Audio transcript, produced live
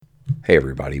Hey,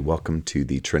 everybody. Welcome to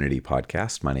the Trinity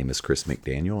Podcast. My name is Chris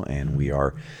McDaniel, and we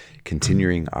are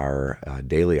continuing our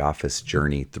daily office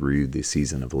journey through the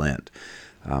season of Lent.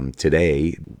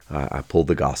 Today, I pulled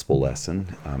the gospel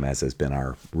lesson, as has been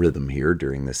our rhythm here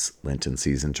during this Lenten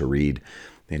season, to read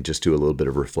and just do a little bit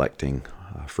of reflecting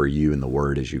for you in the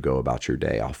Word as you go about your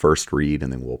day. I'll first read,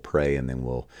 and then we'll pray, and then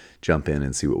we'll jump in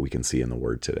and see what we can see in the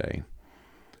Word today.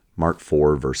 Mark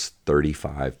 4, verse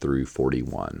 35 through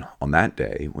 41. On that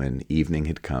day, when evening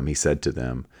had come, he said to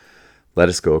them, "Let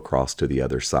us go across to the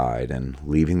other side." And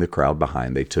leaving the crowd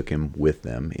behind, they took him with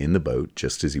them in the boat,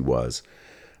 just as he was.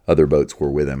 Other boats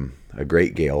were with him. A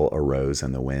great gale arose,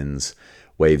 and the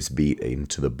waves beat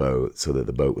into the boat, so that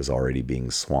the boat was already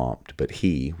being swamped. But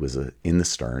he was in the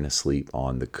stern, asleep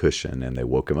on the cushion, and they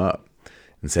woke him up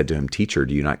and said to him, "Teacher,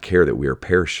 do you not care that we are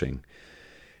perishing?"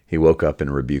 He woke up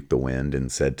and rebuked the wind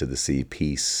and said to the sea,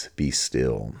 "Peace, be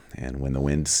still." And when the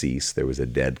wind ceased, there was a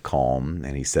dead calm.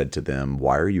 And he said to them,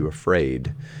 "Why are you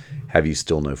afraid? Have you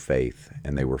still no faith?"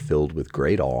 And they were filled with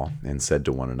great awe and said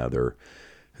to one another,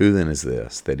 "Who then is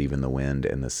this, that even the wind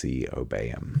and the sea obey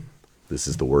him?" This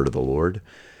is the word of the Lord.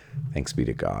 Thanks be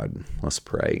to God. Let's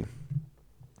pray.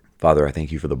 Father, I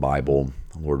thank you for the Bible.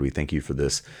 Lord, we thank you for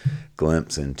this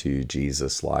glimpse into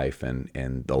Jesus' life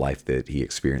and the life that he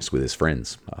experienced with his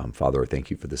friends. Father, I thank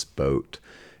you for this boat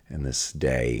and this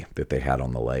day that they had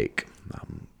on the lake.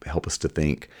 Help us to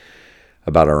think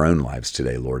about our own lives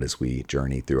today, Lord, as we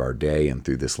journey through our day and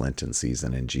through this Lenten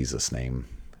season. In Jesus' name,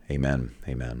 amen.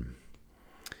 Amen.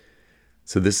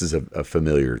 So this is a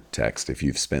familiar text. If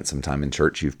you've spent some time in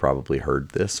church, you've probably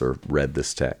heard this or read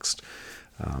this text.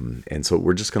 And so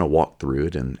we're just going to walk through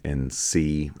it and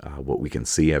see what we can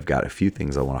see. I've got a few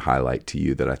things I want to highlight to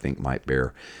you that I think might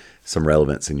bear some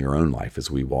relevance in your own life as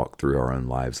we walk through our own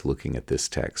lives, looking at this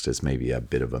text as maybe a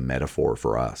bit of a metaphor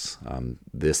for us.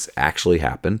 This actually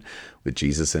happened with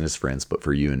Jesus and his friends, but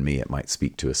for you and me, it might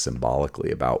speak to us symbolically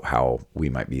about how we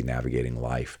might be navigating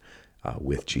life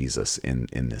with Jesus in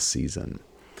this season.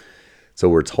 So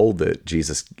we're told that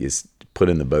Jesus is put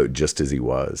in the boat just as he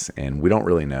was, and we don't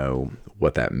really know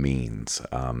what that means.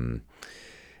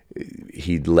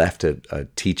 He left a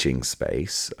teaching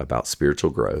space about spiritual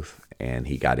growth, and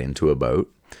he got into a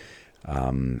boat,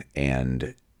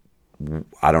 and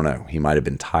I don't know, he might have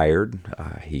been tired.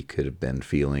 He could have been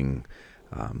feeling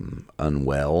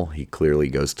unwell. He clearly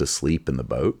goes to sleep in the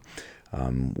boat.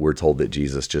 We're told that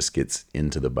Jesus just gets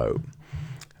into the boat.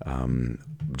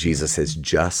 Jesus has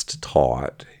just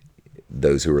taught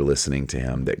those who are listening to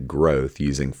him that growth,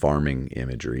 using farming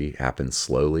imagery, happens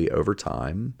slowly over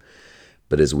time.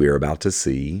 But as we are about to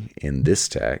see in this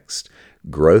text,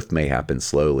 growth may happen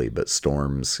slowly, but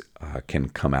storms can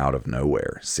come out of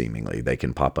nowhere, seemingly. They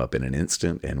can pop up in an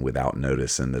instant and without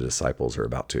notice, and the disciples are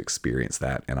about to experience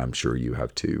that, and I'm sure you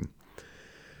have too.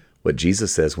 What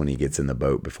Jesus says when he gets in the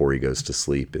boat before he goes to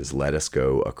sleep is, "Let us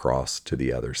go across to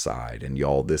the other side." And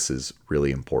y'all, this is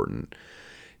really important.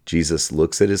 Jesus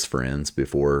looks at his friends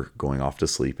before going off to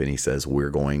sleep, and he says, "We're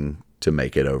going to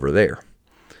make it over there."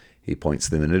 He points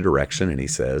them in a direction, and he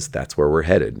says, "That's where we're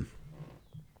headed."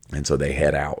 And so they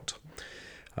head out.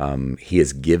 He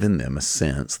has given them a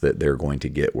sense that they're going to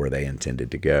get where they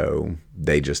intended to go.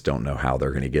 They just don't know how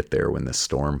they're going to get there when this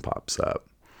storm pops up.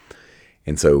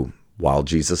 And so while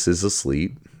Jesus is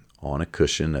asleep on a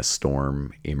cushion, a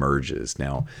storm emerges.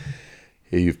 Now,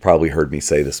 you've probably heard me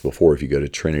say this before if you go to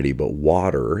Trinity, but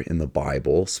water in the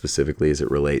Bible, specifically as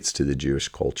it relates to the Jewish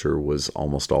culture, was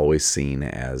almost always seen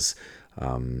as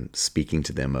speaking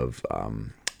to them of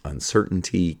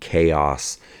uncertainty,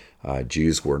 chaos.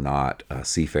 Jews were not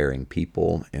seafaring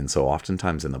people, and so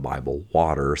oftentimes in the Bible,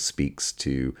 water speaks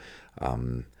to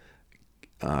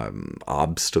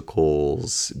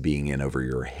obstacles, being in over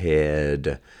your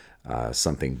head,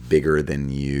 something bigger than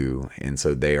you. And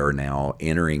so they are now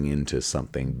entering into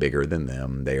something bigger than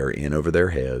them. They are in over their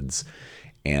heads,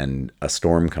 and a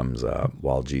storm comes up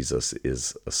while Jesus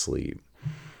is asleep.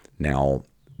 Now,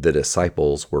 the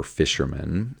disciples were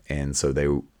fishermen, and so they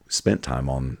spent time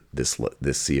on this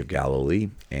Sea of Galilee,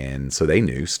 and so they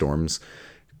knew storms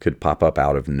could pop up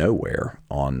out of nowhere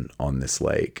on this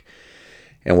lake.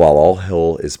 And while all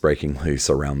hell is breaking loose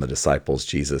around the disciples,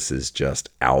 Jesus is just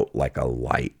out like a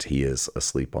light. He is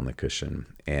asleep on the cushion.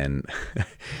 And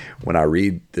when I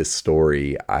read this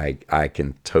story, I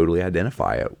can totally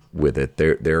identify with it.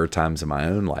 There are times in my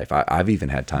own life, I've even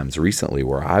had times recently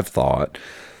where I've thought,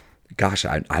 gosh,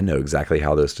 I know exactly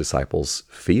how those disciples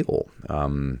feel.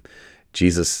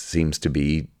 Jesus seems to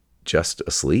be just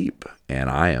asleep, and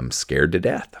I am scared to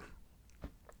death.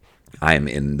 I am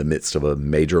in the midst of a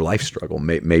major life struggle.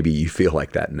 Maybe you feel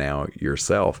like that now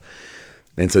yourself.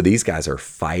 And so these guys are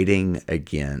fighting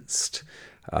against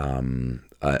a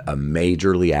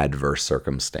majorly adverse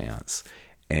circumstance,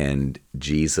 and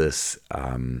Jesus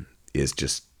is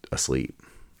just asleep.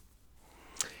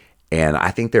 And I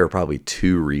think there are probably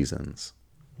two reasons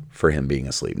for him being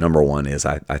asleep. Number one is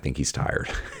I think he's tired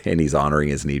and he's honoring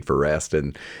his need for rest.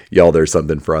 And y'all, there's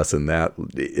something for us in that.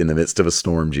 In the midst of a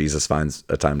storm, Jesus finds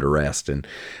a time to rest. And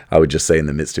I would just say in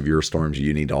the midst of your storms,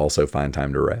 you need to also find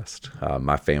time to rest.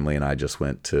 My family and I just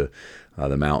went to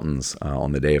the mountains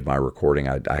on the day of my recording.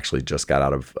 I actually just got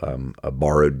out of a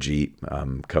borrowed Jeep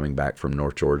coming back from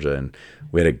North Georgia, and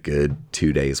we had a good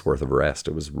 2 days worth of rest.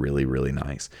 It was really, really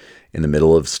nice. In the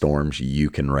middle of storms, you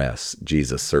can rest.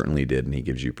 Jesus certainly did, and he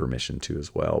gives you permission to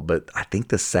as well. But I think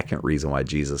the second reason why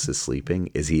Jesus is sleeping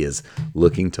is he is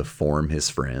looking to form his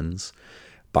friends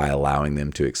by allowing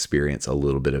them to experience a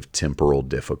little bit of temporal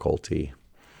difficulty.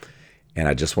 And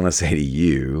I just want to say to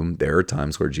you, there are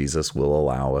times where Jesus will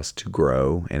allow us to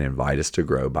grow and invite us to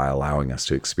grow by allowing us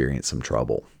to experience some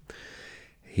trouble.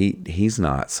 He's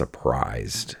not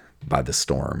surprised by the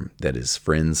storm that his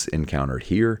friends encountered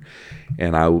here.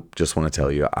 And I just want to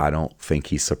tell you, I don't think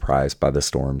he's surprised by the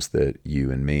storms that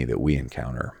you and me, that we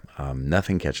encounter.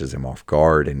 Nothing catches him off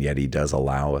guard, and yet he does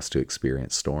allow us to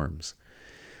experience storms.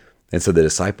 And so the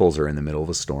disciples are in the middle of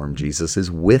a storm. Jesus is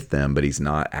with them, but he's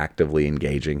not actively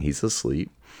engaging. He's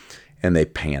asleep, and they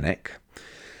panic.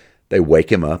 They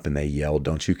wake him up and they yell,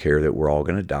 "Don't you care that we're all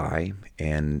going to die?"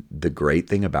 And the great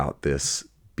thing about this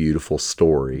beautiful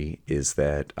story is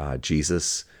that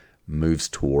Jesus moves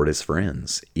toward his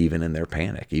friends, even in their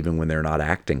panic, even when they're not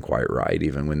acting quite right,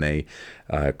 even when they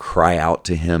cry out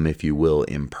to him, if you will,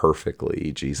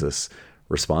 imperfectly. Jesus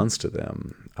responds to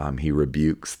them. He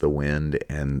rebukes the wind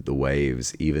and the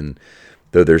waves, even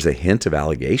though there's a hint of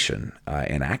allegation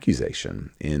and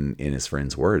accusation in his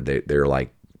friend's word. They're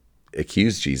like,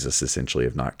 accuse Jesus essentially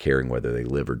of not caring whether they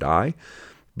live or die.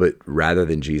 But rather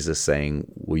than Jesus saying,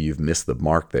 well, you've missed the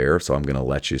mark there, so I'm going to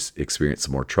let you experience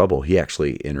some more trouble, he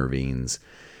actually intervenes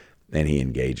and he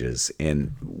engages.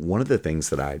 And one of the things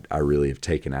that I really have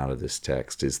taken out of this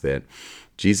text is that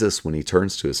Jesus, when he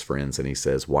turns to his friends and he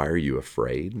says, "Why are you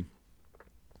afraid?"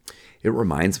 it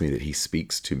reminds me that he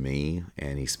speaks to me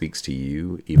and he speaks to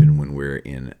you even when we're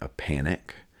in a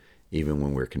panic, even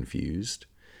when we're confused,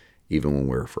 even when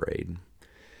we're afraid.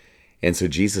 And so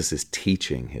Jesus is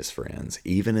teaching his friends.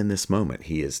 Even in this moment,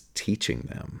 he is teaching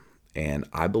them. And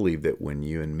I believe that when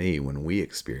you and me, when we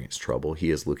experience trouble,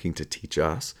 he is looking to teach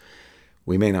us.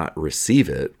 We may not receive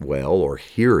it well or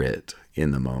hear it in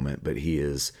the moment, but he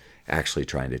is actually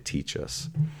trying to teach us.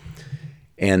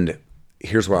 And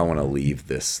here's where I want to leave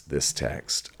this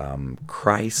text.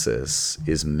 Crisis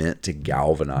is meant to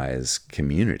galvanize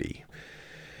community.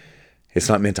 It's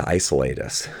not meant to isolate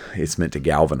us. It's meant to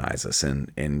galvanize us.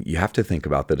 And you have to think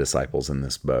about the disciples in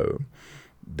this boat.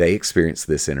 They experienced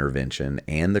this intervention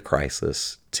and the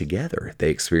crisis together. They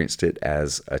experienced it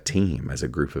as a team, as a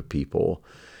group of people,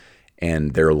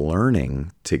 and they're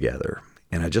learning together.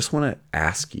 And I just want to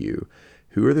ask you,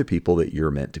 who are the people that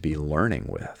you're meant to be learning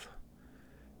with?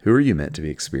 Who are you meant to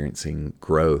be experiencing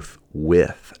growth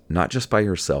with? Not just by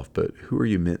yourself, but who are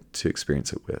you meant to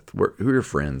experience it with? Who are your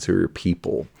friends? Who are your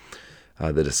people?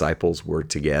 The disciples were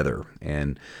together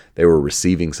and they were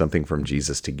receiving something from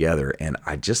Jesus together. And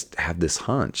I just have this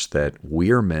hunch that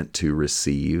we are meant to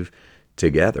receive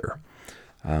together.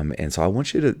 And so I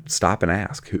want you to stop and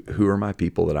ask, who are my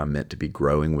people that I'm meant to be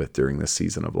growing with during this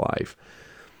season of life?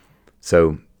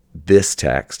 So this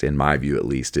text, in my view at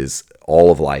least, is all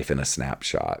of life in a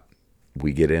snapshot.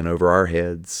 We get in over our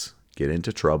heads, get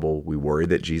into trouble. We worry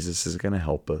that Jesus is going to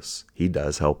help us. He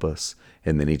does help us.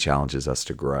 And then he challenges us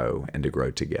to grow and to grow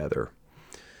together.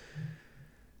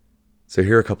 So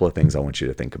here are a couple of things I want you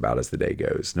to think about as the day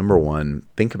goes. Number one,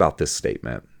 think about this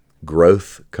statement.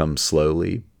 Growth comes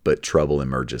slowly, but trouble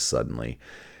emerges suddenly.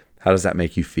 How does that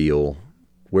make you feel?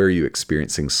 Where are you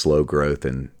experiencing slow growth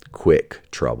and quick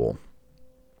trouble?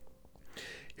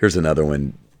 Here's another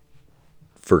one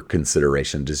for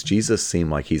consideration. Does Jesus seem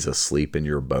like he's asleep in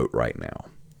your boat right now?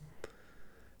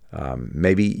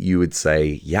 Maybe you would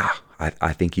say, yeah,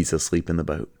 I think he's asleep in the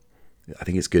boat. I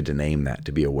think it's good to name that,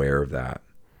 to be aware of that.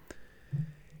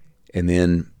 And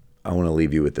then I want to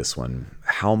leave you with this one.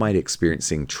 How might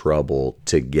experiencing trouble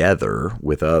together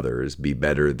with others be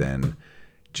better than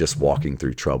just walking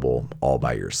through trouble all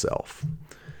by yourself?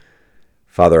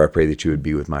 Father, I pray that you would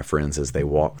be with my friends as they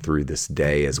walk through this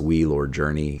day, as we, Lord,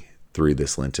 journey through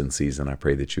this Lenten season. I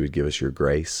pray that you would give us your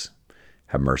grace.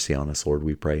 Have mercy on us, Lord,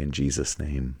 we pray in Jesus'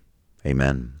 name.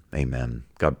 Amen. Amen.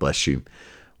 God bless you.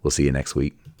 We'll see you next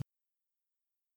week.